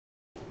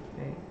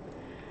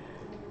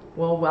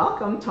Well,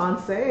 welcome,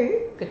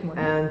 Tansei. Good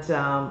morning. And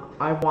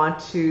I want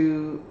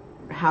to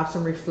have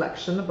some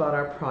reflection about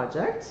our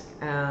project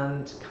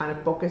and kind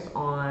of focus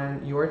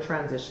on your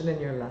transition in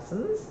your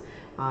lessons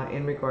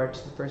in regard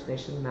to the First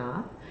Nation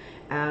math.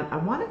 And I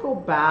want to go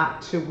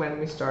back to when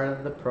we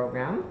started the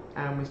program,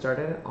 and we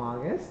started in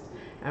August,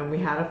 and we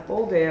had a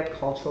full day of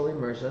cultural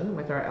immersion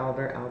with our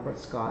elder, Albert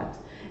Scott,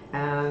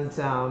 and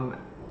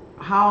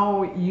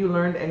how you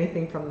learned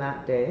anything from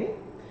that day.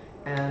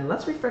 And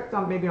let's reflect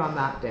on maybe on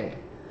that day.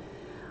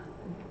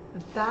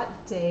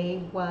 That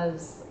day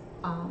was,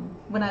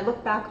 when I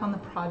look back on the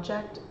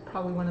project,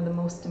 probably one of the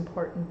most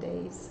important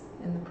days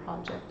in the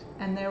project.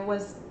 And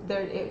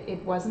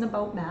it wasn't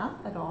about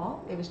math at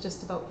all. It was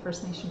just about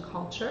First Nation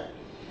culture.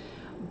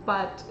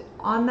 But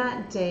on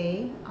that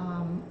day,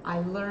 I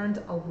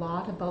learned a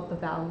lot about the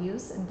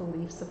values and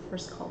beliefs of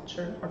First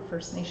Culture, or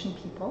First Nation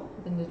people,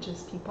 of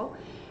Indigenous people.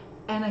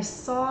 And I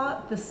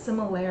saw the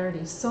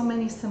similarities, so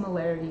many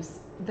similarities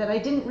that I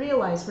didn't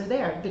realize were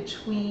there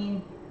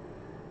between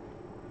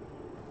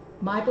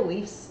my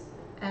beliefs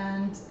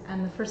and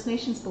the First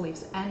Nations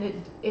beliefs,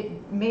 and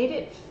it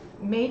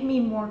made me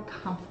more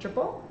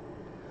comfortable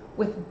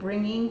with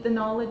bringing the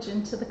knowledge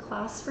into the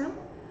classroom.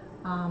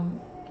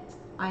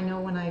 I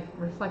know when I've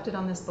reflected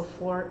on this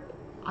before,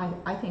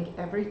 I think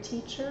every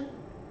teacher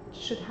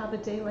should have a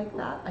day like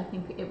that. I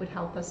think it would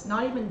help us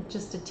not even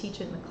just to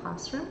teach it in the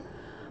classroom,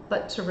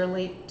 but to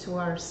relate to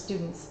our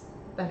students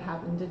that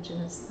have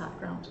Indigenous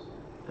background.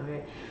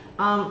 Okay.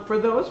 For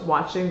those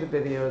watching the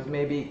videos,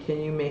 maybe can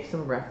you make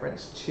some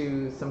reference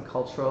to some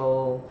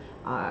cultural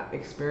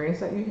experience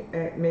that you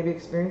maybe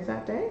experienced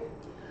that day?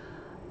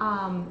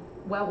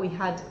 Well, we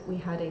had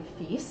a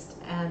feast,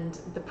 and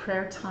the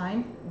prayer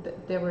time.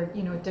 There were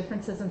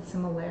differences and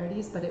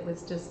similarities, but it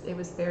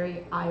was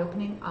very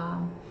eye-opening.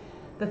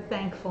 The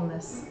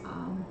thankfulness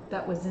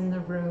that was in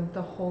the room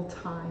the whole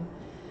time.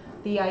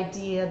 The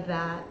idea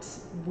that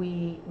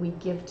we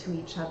give to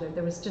each other.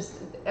 There was just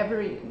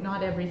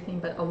not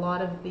everything, but a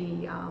lot of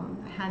the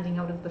handing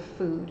out of the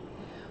food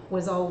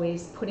was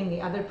always putting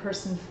the other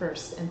person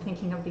first and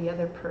thinking of the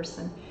other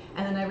person.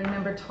 And then I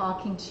remember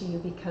talking to you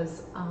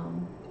because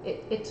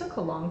it took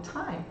a long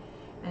time.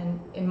 And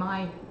in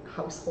my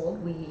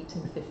household, we eat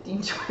in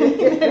 15, 20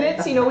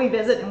 minutes. We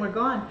visit and we're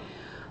gone.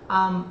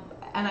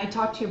 And I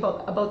talked to you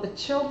about the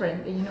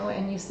children,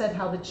 and you said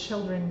how the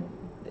children,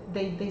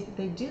 they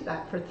do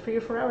that for 3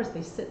 or 4 hours.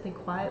 They sit, they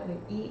quietly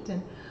eat,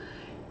 and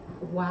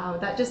wow,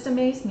 that just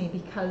amazed me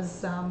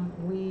because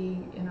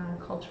we in our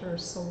culture are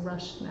so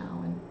rushed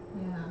now, and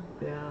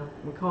yeah,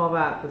 we call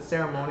that the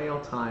ceremonial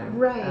time,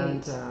 right?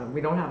 And we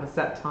don't have a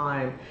set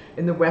time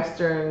in the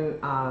Western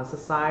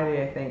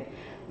society. I think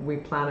we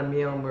plan a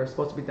meal and we're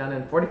supposed to be done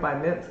in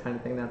 45 minutes, kind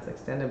of thing. That's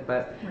extended,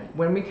 but right.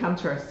 When we come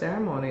to our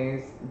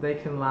ceremonies, they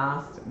can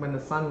last when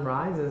the sun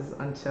rises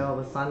until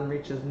the sun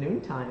reaches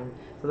noontime.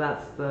 So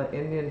that's the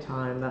Indian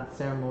time, that's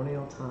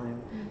ceremonial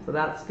time. Mm-hmm. So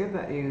that's good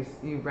that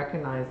you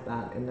recognize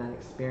that in that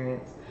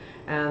experience.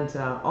 And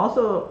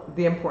also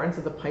the importance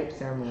of the pipe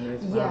ceremony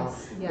as well,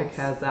 yes.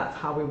 Because that's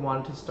how we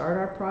wanted to start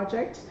our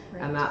project,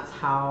 right. And that's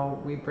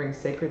how we bring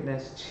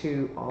sacredness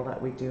to all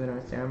that we do in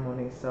our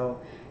ceremony. So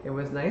it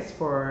was nice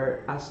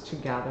for us to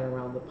gather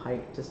around the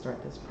pipe to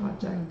start this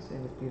project. Mm-hmm.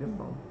 It was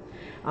beautiful.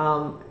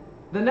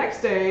 The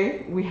next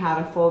day we had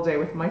a full day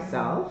with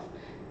myself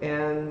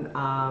and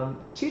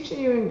teaching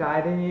you and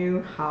guiding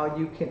you how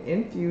you can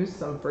infuse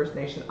some First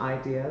Nation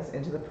ideas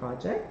into the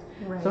project.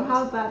 Right. So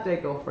how did that day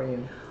go for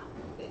you?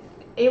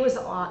 It was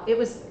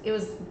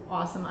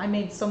awesome. I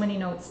made so many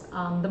notes.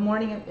 The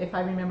morning, if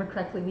I remember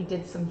correctly, we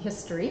did some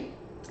history,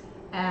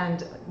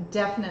 and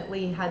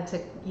definitely had to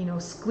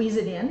squeeze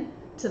it in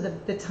to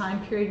the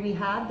time period we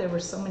had. There were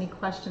so many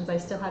questions I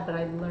still had, but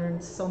I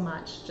learned so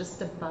much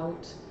just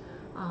about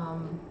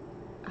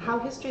how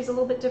history is a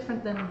little bit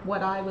different than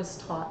what I was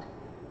taught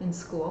in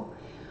school.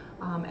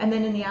 And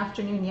then in the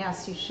afternoon,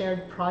 yes, you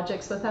shared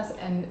projects with us,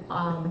 and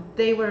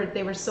they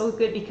were so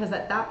good because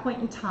at that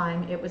point in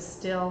time, it was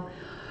still,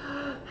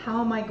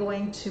 how am I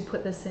going to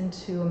put this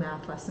into a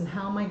math lesson?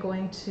 How am I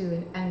going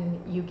to, and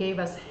you gave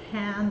us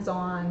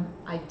hands-on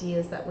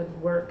ideas that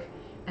would work.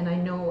 And I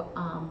know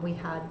we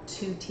had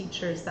 2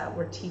 teachers that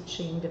were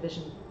teaching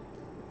Division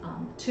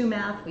 2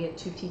 math. We had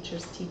 2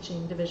 teachers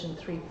teaching Division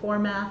 3-4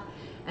 math.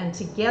 And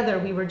together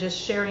we were just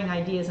sharing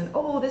ideas, and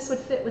oh, this would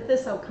fit with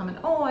this outcome, and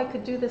oh, I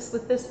could do this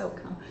with this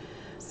outcome.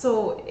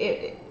 So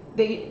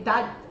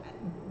that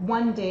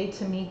one day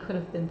to me could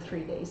have been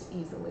 3 days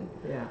easily.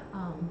 Yeah.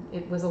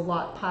 It was a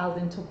lot piled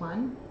into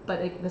one, but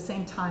at the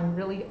same time,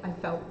 really, I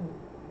felt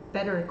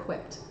better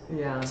equipped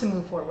to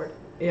move forward.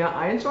 Yeah,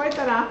 I enjoyed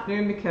that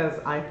afternoon because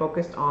I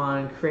focused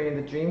on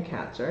creating the dream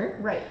catcher.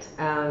 Right.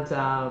 And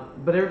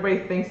but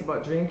everybody thinks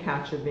about dream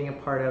catcher being a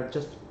part of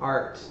just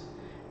art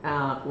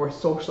or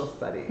social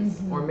studies,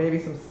 mm-hmm. or maybe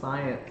some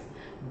science.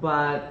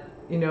 But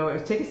it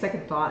would take a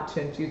second thought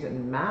to infuse it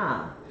in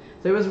math.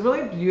 So it was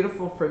really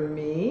beautiful for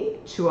me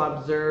to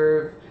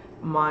observe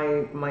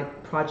my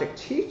project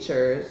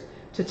teachers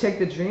to take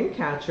the dream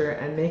catcher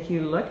and make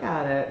you look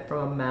at it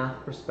from a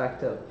math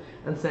perspective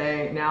and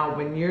say, now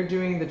when you're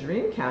doing the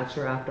dream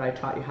catcher, after I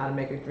taught you how to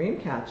make a dream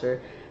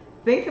catcher,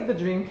 think of the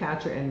dream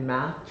catcher in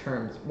math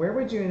terms. Where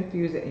would you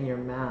infuse it in your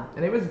math?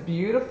 And it was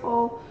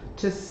beautiful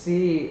to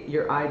see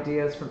your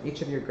ideas from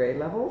each of your grade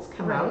levels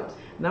come out.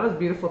 And that was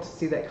beautiful to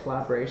see that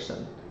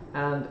collaboration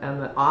and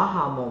the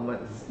aha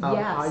moments of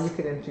how you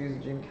could infuse a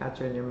dream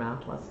catcher in your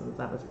math lessons.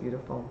 That was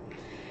beautiful.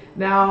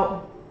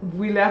 Now,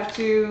 we left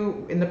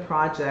you in the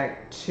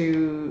project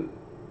to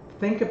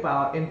think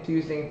about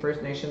infusing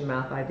First Nation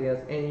math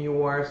ideas in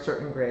your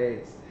certain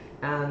grades.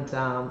 And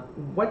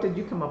what did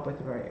you come up with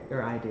for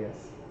your ideas?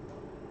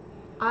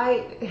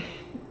 I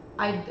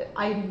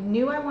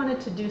knew I wanted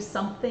to do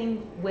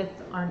something with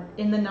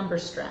in the number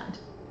strand,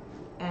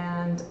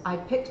 and I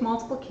picked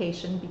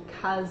multiplication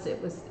because it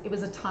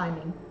was a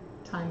timing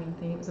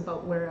thing. It was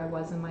about where I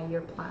was in my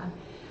year plan.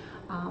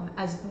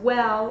 As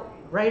well,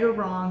 right or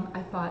wrong,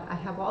 I thought, I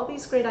have all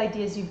these great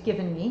ideas you've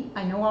given me.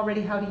 I know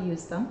already how to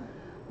use them.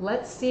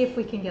 Let's see if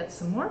we can get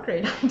some more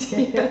great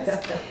ideas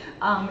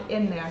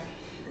in there.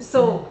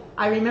 So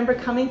I remember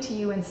coming to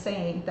you and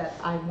saying that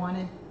I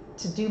wanted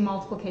to do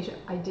multiplication.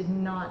 I did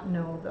not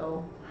know,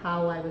 though,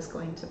 how I was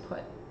going to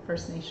put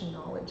First Nation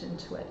knowledge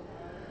into it.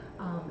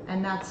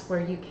 And that's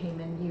where you came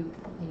in. You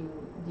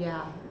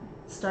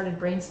started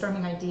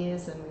brainstorming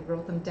ideas, and we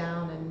wrote them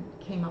down and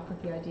came up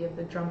with the idea of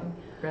the drumming.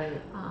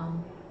 Right.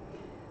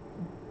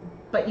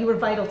 But you were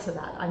vital to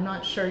that. I'm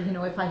not sure,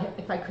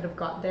 if I could have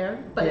got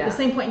there. But at the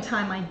same point in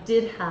time, I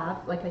did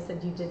have, like I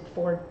said, you did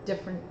 4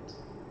 different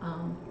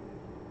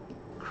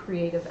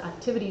creative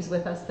activities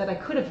with us that I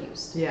could have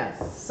used.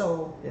 Yes.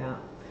 So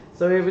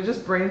So it was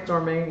just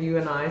brainstorming, you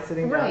and I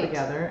sitting down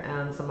together,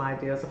 and some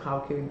ideas of how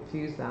we could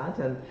infuse that.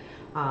 And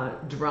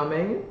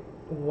drumming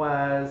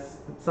was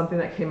something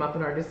that came up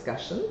in our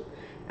discussion.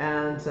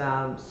 And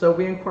so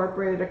we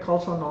incorporated a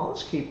cultural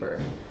knowledge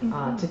keeper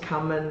to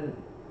come and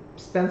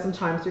spend some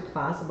time with your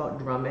class about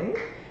drumming.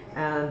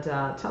 And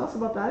tell us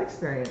about that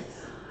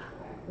experience.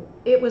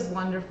 It was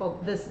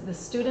wonderful. The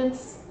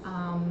students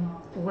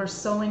were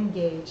so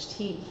engaged.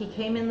 He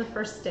came in the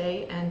first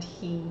day and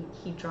he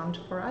drummed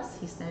for us.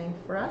 He sang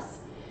for us,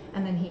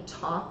 and then he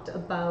talked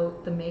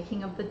about the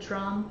making of the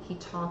drum. He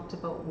talked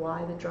about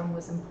why the drum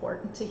was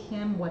important to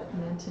him, what it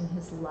meant in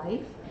his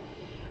life.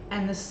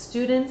 And the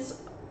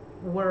students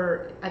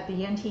were, at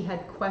the end, he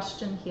had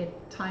questions. He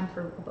had time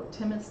for about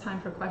 10 minutes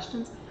time for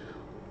questions.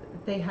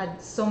 They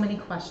had so many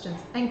questions,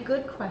 and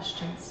good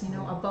questions,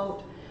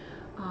 about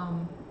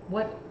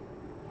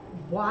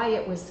why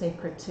it was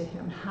sacred to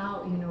him, how,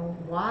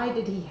 why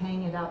did he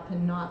hang it up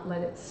and not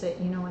let it sit,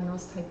 and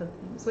those type of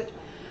things, which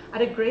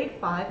at a grade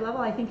 5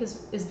 level I think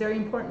is very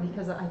important,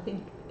 because I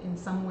think in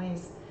some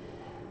ways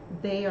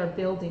they are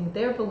building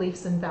their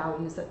beliefs and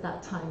values at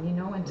that time,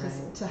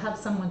 and to have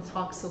someone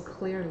talk so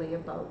clearly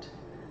about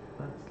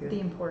the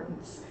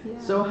importance.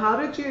 So how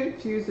did you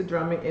infuse the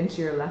drumming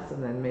into your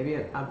lesson then? Maybe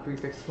a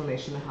brief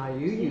explanation of how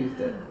you used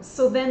it.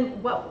 So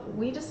then what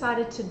we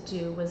decided to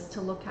do was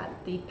to look at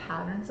the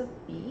patterns of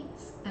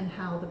beats and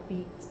how the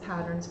beats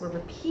patterns were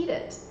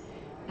repeated.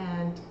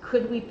 And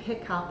could we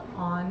pick up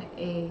on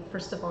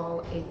first of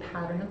all, a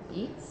pattern of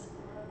beats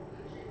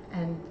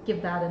and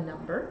give that a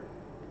number?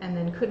 And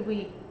then could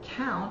we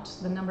count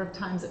the number of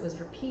times it was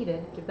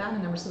repeated, give that a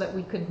number, so that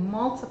we could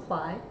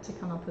multiply to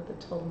come up with the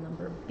total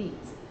number of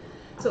beats.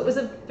 So it was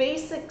a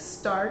basic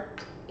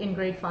start in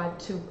grade 5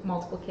 to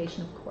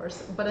multiplication, of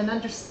course, but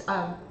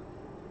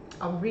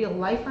a real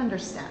life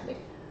understanding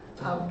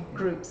of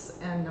groups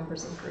and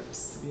numbers of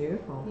groups.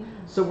 Beautiful. Yeah.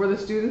 So were the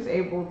students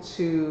able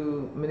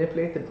to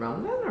manipulate the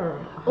drum then, or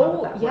how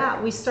did that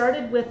work? We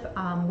started with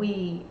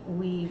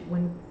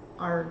when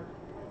our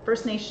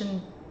First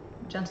Nation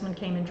gentleman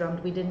came and drummed,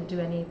 we didn't do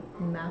any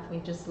math. We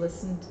just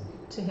listened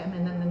to him,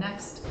 and then the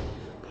next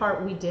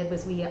part we did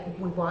was we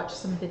watched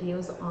some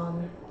videos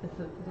on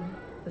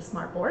the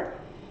smart board,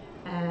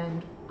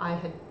 and I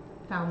had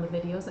found the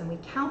videos, and we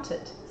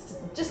counted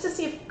just to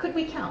see if could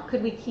we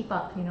keep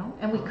up,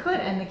 and we could,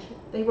 and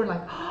they were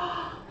like,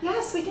 oh,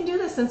 yes, we can do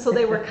this. And so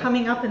they were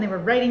coming up and they were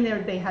writing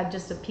they had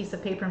just a piece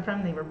of paper in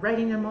front of them, they were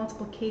writing their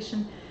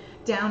multiplication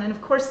down, and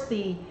of course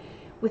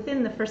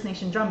within the First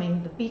Nation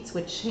drumming, the beats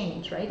would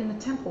change, right? And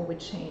the tempo would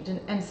change.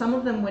 And some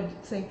of them would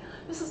say,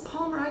 Mrs.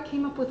 Palmer, I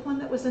came up with one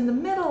that was in the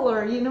middle,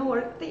 or,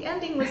 or the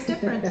ending was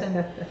different.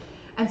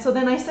 And so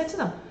then I said to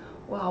them,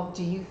 well,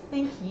 do you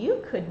think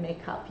you could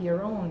make up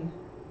your own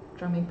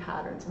drumming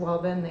patterns? Well,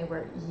 then they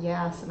were,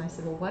 yes. And I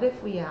said, well, what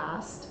if we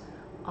asked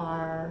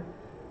our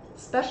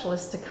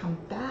specialist to come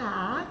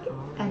back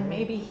and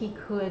maybe he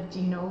could,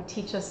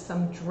 teach us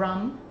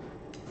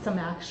some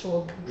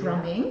actual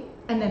drumming,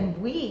 and then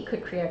we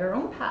could create our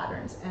own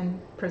patterns and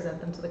present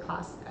them to the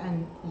class.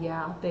 And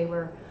they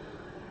were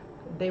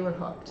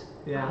hooked.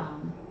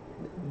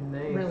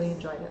 Nice. Really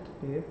enjoyed it.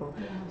 Beautiful.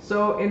 Yeah.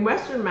 So in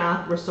Western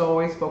math, we're so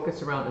always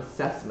focused around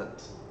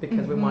assessment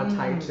because we want to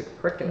tie it to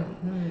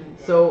curriculum.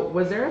 So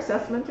was there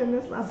assessment in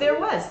this lesson? There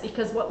was,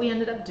 because what we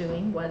ended up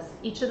doing was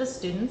each of the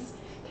students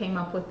came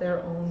up with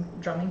their own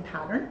drumming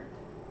pattern,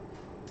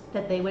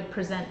 that they would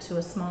present to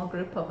a small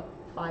group of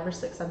 5 or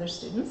 6 other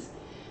students,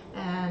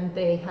 and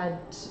they had,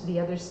 the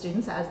other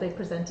students as they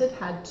presented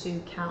had to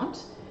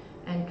count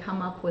and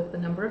come up with the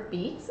number of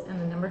beats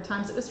and the number of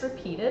times it was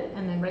repeated,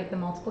 and then write the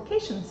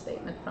multiplication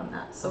statement from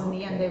that. So in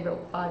the end they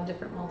wrote 5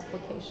 different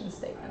multiplication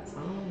statements.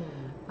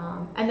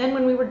 And then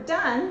when we were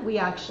done, we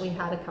actually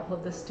had a couple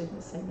of the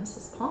students say,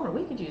 Mrs. Palmer,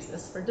 we could use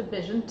this for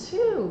Division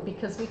 2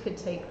 because we could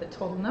take the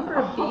total number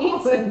of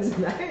beats. That's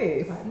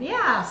nice.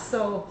 Yeah,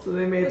 so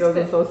they made those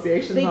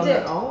associations on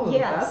their own.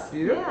 Yes. That's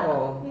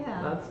beautiful.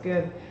 Yeah. That's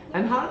good.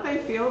 And how do they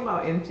feel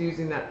about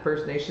infusing that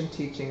First Nation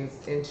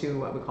teachings into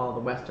what we call the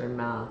Western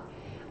math?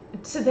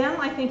 To them,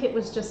 I think it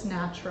was just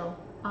natural.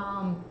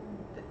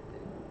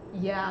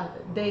 Yeah,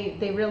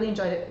 they really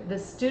enjoyed it. The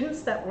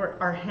students that were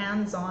our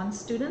hands-on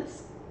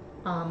students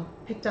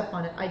picked up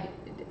on it. I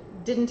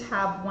didn't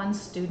have one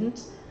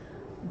student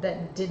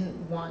that didn't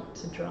want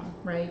to drum,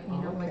 right? You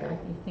know, like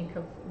you think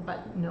of,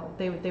 but no,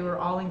 they were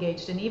all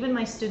engaged. And even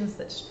my students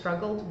that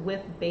struggled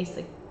with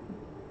basic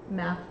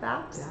math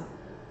facts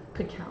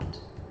could count.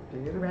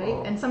 Beautiful.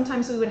 Right? And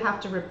sometimes we would have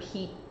to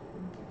repeat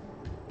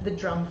the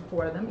drum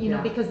for them, you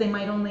know, because they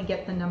might only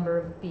get the number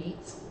of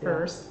beats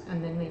first,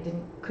 and then they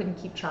couldn't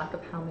keep track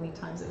of how many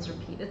times it was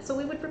repeated. So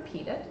we would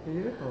repeat it.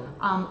 Beautiful.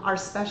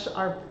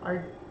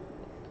 Our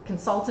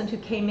consultant who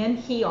came in,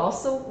 he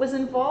also was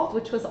involved,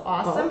 which was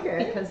awesome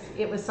because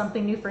it was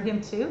something new for him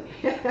too.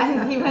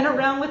 And he went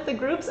around with the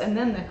groups, and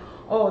then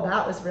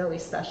that was really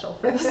special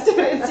for the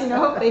students, you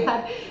know, they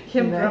had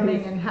him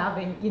drumming and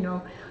having, you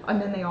know, and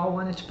then they all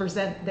wanted to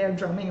present their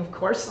drumming, of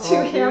course,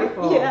 to him.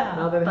 Beautiful. Yeah.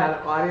 Now they had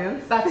an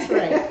audience. That's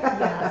right.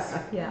 Yes.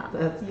 Yeah.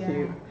 That's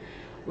cute.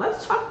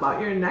 Let's talk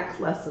about your next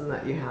lesson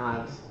that you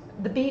had.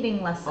 The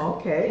beating lesson.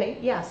 Okay.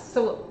 Yes.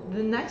 So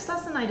the next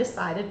lesson I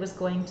decided was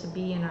going to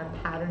be in our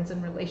patterns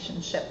and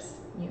relationships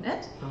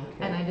unit.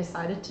 And I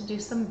decided to do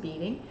some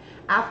beating.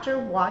 After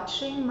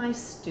watching my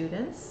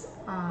students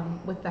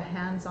with the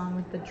hands-on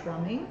with the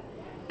drumming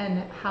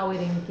and how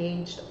it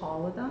engaged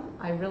all of them,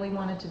 I really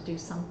wanted to do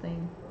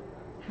something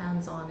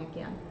hands-on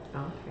again.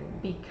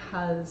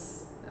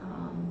 Because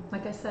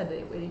like I said,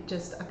 it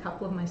just a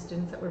couple of my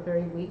students that were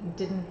very weak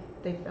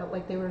they felt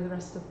like they were the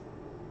rest of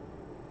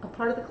a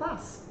part of the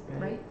class,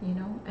 right? You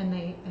know, and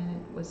it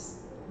was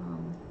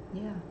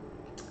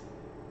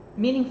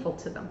meaningful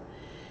to them.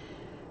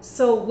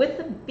 So with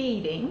the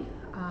beating,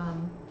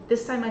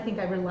 this time I think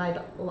I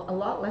relied a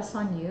lot less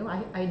on you.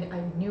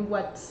 I knew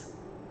what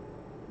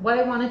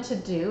I wanted to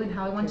do and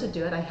how I wanted to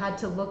do it. I had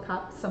to look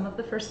up some of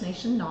the First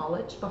Nation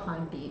knowledge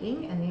behind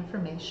beating and the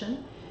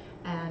information,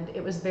 and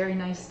it was very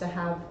nice to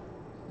have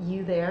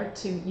you there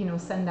to, you know,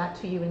 send that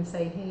to you and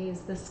say, hey,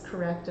 is this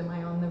correct? Am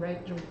I on the right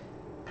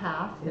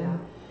path? Yeah.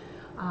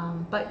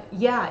 But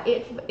yeah,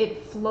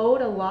 it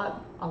flowed a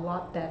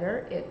lot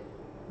better. It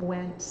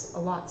went a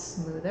lot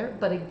smoother,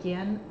 but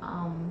again,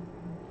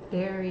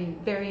 very,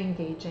 very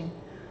engaging.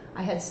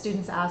 I had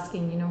students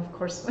asking, you know, of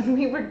course, when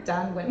we were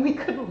done, when we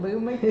could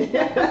loom again.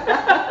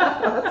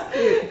 That's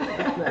cute.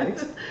 That's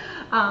nice.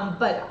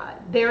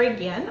 But there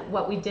again,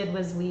 what we did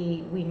was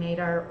we made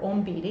our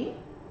own beating,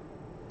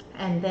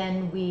 and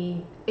then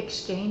we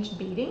exchanged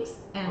beatings,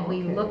 and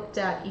we looked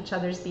at each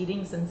other's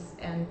beatings,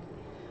 and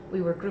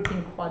we were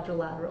grouping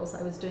quadrilaterals.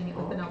 I was doing it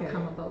with an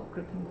outcome about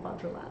grouping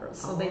quadrilaterals.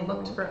 So they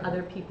looked for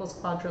other people's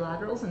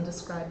quadrilaterals and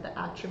described the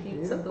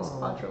attributes of those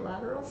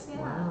quadrilaterals.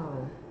 Yeah.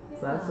 Wow.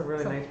 So that's a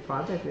really nice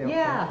project that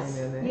yes,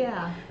 came in.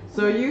 Yeah.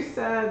 So you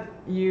said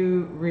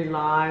you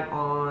relied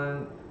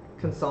on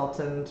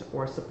consultant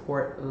or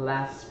support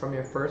less from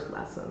your first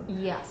lesson.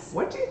 Yes.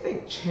 What do you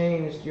think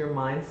changed your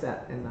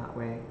mindset in that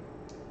way?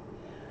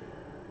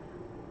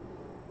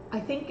 I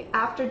think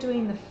after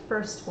doing the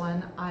first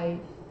one,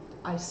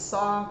 I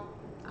saw,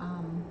 I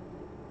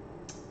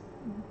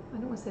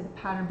don't want to say the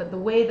pattern, but the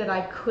way that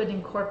I could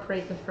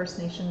incorporate the First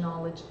Nation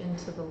knowledge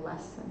into the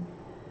lesson.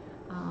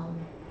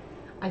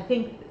 I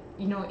think,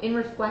 you know, in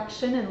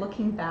reflection and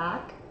looking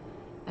back,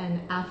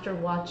 and after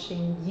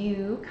watching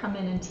you come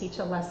in and teach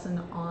a lesson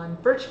on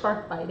birch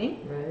bark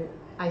biting,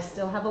 I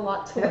still have a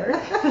lot to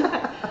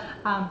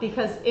learn.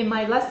 Because in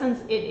my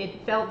lessons,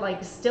 it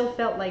still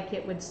felt like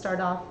it would start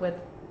off with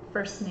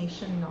First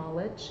Nation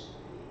knowledge,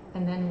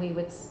 and then we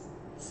would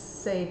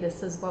say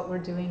this is what we're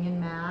doing in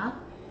math,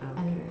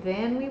 and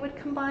then we would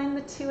combine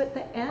the two at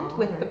the end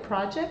with the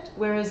project.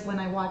 Whereas when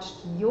I watched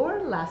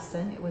your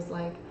lesson, it was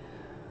like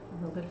a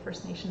little bit of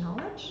First Nation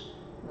knowledge,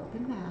 a little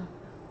bit of math,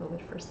 a little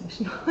bit of First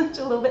Nation knowledge,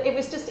 a little bit. It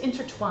was just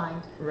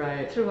intertwined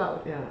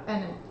throughout. Yeah.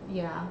 And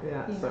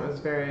So it was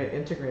very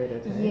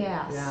integrated. Hey?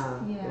 Yes.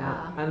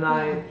 Yeah.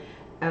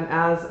 And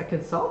as a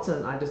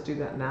consultant, I just do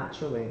that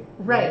naturally.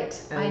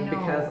 Right. And I know.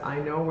 because I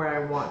know where I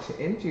want to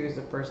infuse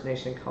the First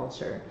Nation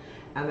culture.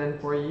 And then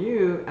for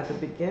you, at the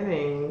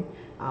beginning,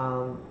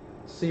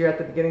 so you're at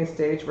the beginning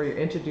stage where you're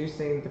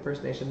introducing the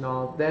First Nation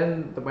knowledge,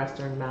 then the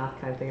Western math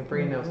kind of thing, and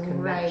bringing those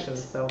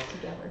connections. So,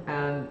 together.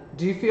 and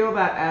do you feel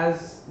that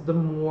as the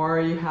more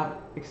you have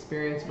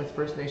experience with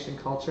First Nation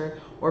culture,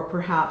 or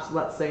perhaps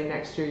let's say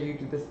next year you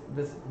do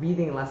this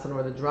beating lesson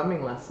or the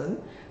drumming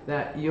lesson,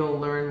 that you'll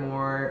learn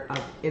more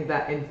in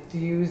that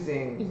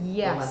infusing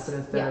the lesson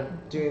instead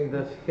of doing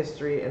the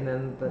history and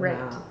then the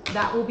math.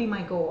 That will be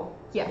my goal.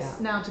 Yes.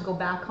 Yeah. Now to go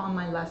back on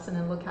my lesson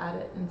and look at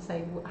it and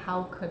say,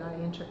 how could I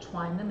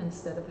intertwine them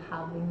instead of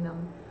having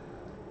them,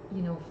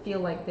 you know, feel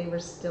like they were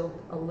still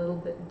a little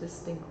bit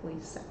distinctly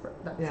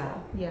separate. That's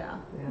all. Yeah.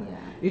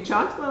 You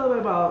talked a little bit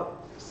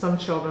about some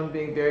children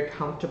being very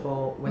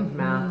comfortable with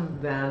math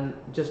than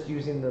just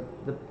using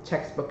the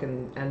textbook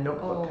and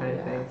notebook kind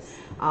of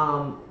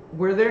thing.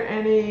 Were there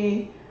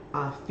any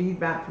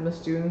feedback from the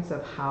students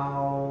of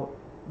how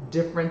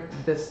different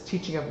this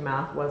teaching of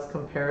math was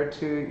compared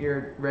to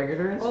your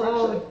regular instruction?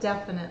 Oh,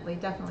 definitely.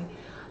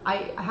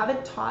 I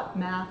haven't taught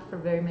math for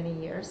very many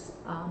years,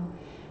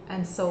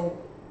 and so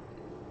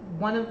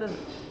one of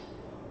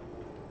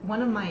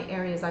my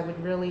areas I would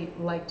really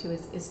like to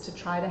is to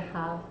try to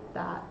have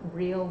that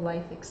real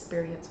life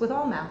experience with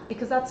all math,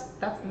 because that's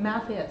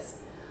math is.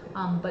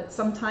 But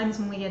sometimes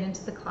when we get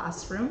into the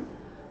classroom,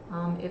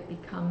 it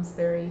becomes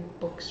very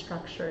book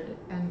structured,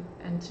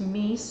 and to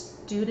me,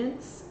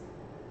 students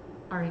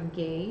are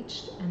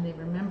engaged and they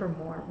remember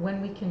more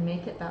when we can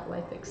make it that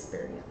life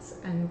experience.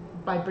 And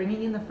by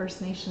bringing in the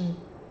First Nation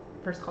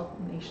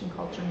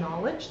culture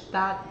knowledge,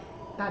 that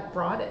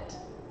brought it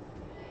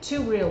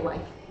to real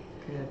life.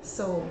 Good.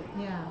 So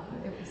yeah,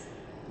 it was.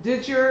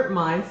 Did your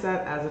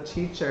mindset as a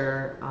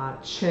teacher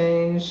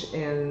change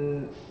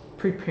in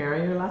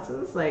preparing your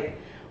lessons? Like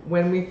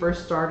when we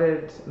first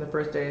started in the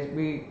first days,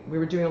 we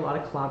were doing a lot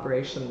of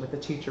collaboration with the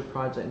teacher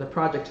project, the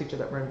project teacher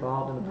that were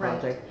involved in the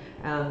project.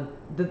 And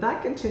did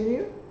that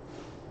continue?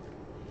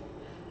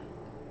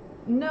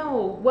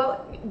 No.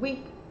 Well,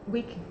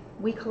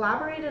 we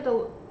collaborated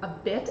a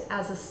bit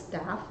as a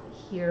staff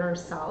here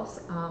ourselves,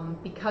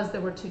 because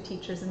there were 2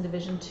 teachers in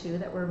Division 2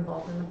 that were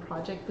involved in the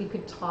project. We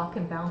could talk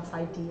and bounce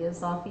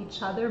ideas off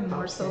each other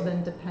more so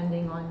than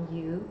depending on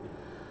you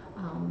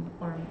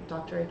or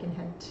Dr.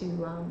 Aikenhead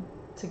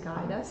to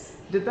guide us.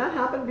 Did that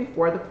happen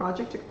before the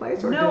project took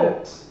place, or no, did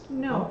it?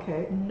 No.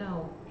 Okay.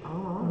 No. Oh,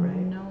 all right.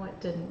 No, it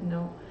didn't.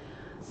 No.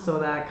 So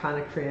that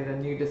kind of created a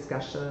new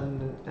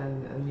discussion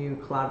and a new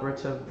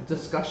collaborative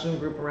discussion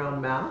group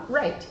around math?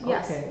 Right,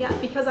 yes. Okay. Yeah,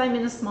 because I'm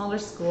in a smaller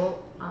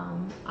school,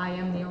 I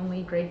am the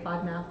only grade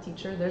 5 math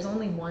teacher. There's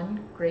only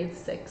one grade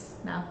 6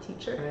 math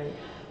teacher. Right.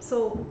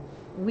 So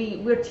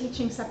we're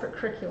teaching separate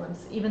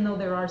curriculums, even though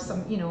there are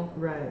some, you know.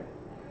 Right.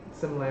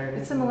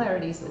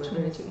 Similarities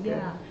between the 2.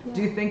 Yeah.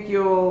 Do you think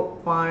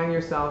you'll find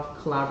yourself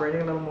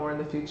collaborating a little more in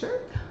the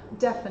future?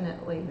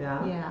 Definitely.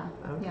 Yeah? Yeah.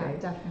 Okay. Yeah,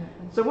 definitely.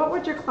 So what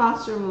would your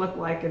classroom look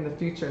like in the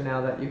future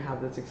now that you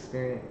have this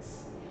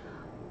experience?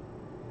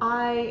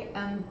 I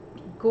am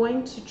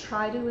going to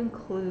try to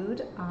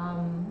include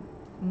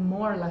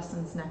more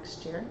lessons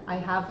next year. I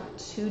have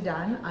 2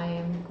 done. I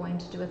am going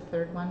to do a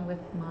 3rd one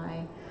with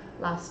my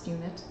last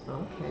unit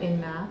in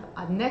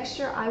math. Next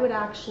year I would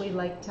actually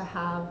like to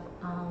have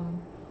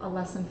a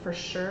lesson for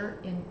sure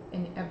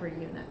in every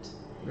unit.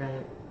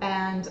 Right.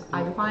 And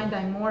I find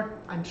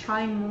I'm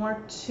trying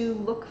more to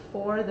look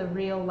for the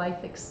real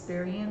life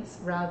experience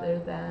rather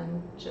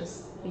than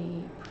just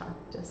the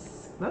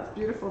practice. That's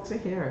beautiful to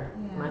hear.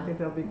 Yeah. And I think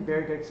that'll be a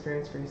very good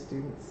experience for your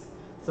students.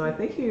 So I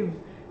think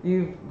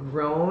you've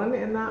grown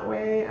in that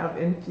way of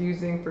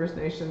infusing First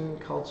Nation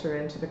culture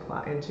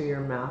into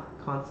your math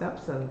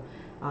concepts, and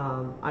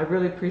I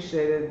really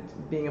appreciated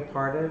being a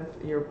part of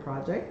your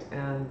project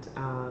and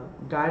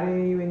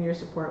guiding you in your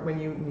support when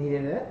you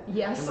needed it.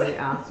 Yes. And when you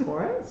asked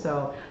for it.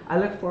 So I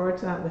look forward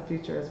to that in the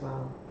future as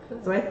well.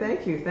 So I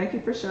thank you. Thank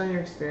you for sharing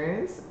your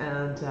experience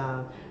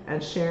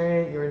and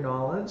sharing your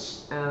knowledge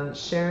and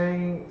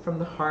sharing from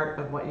the heart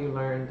of what you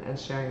learned and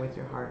sharing with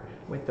your heart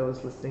with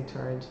those listening to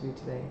our interview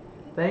today.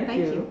 Thank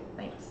you.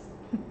 Thanks.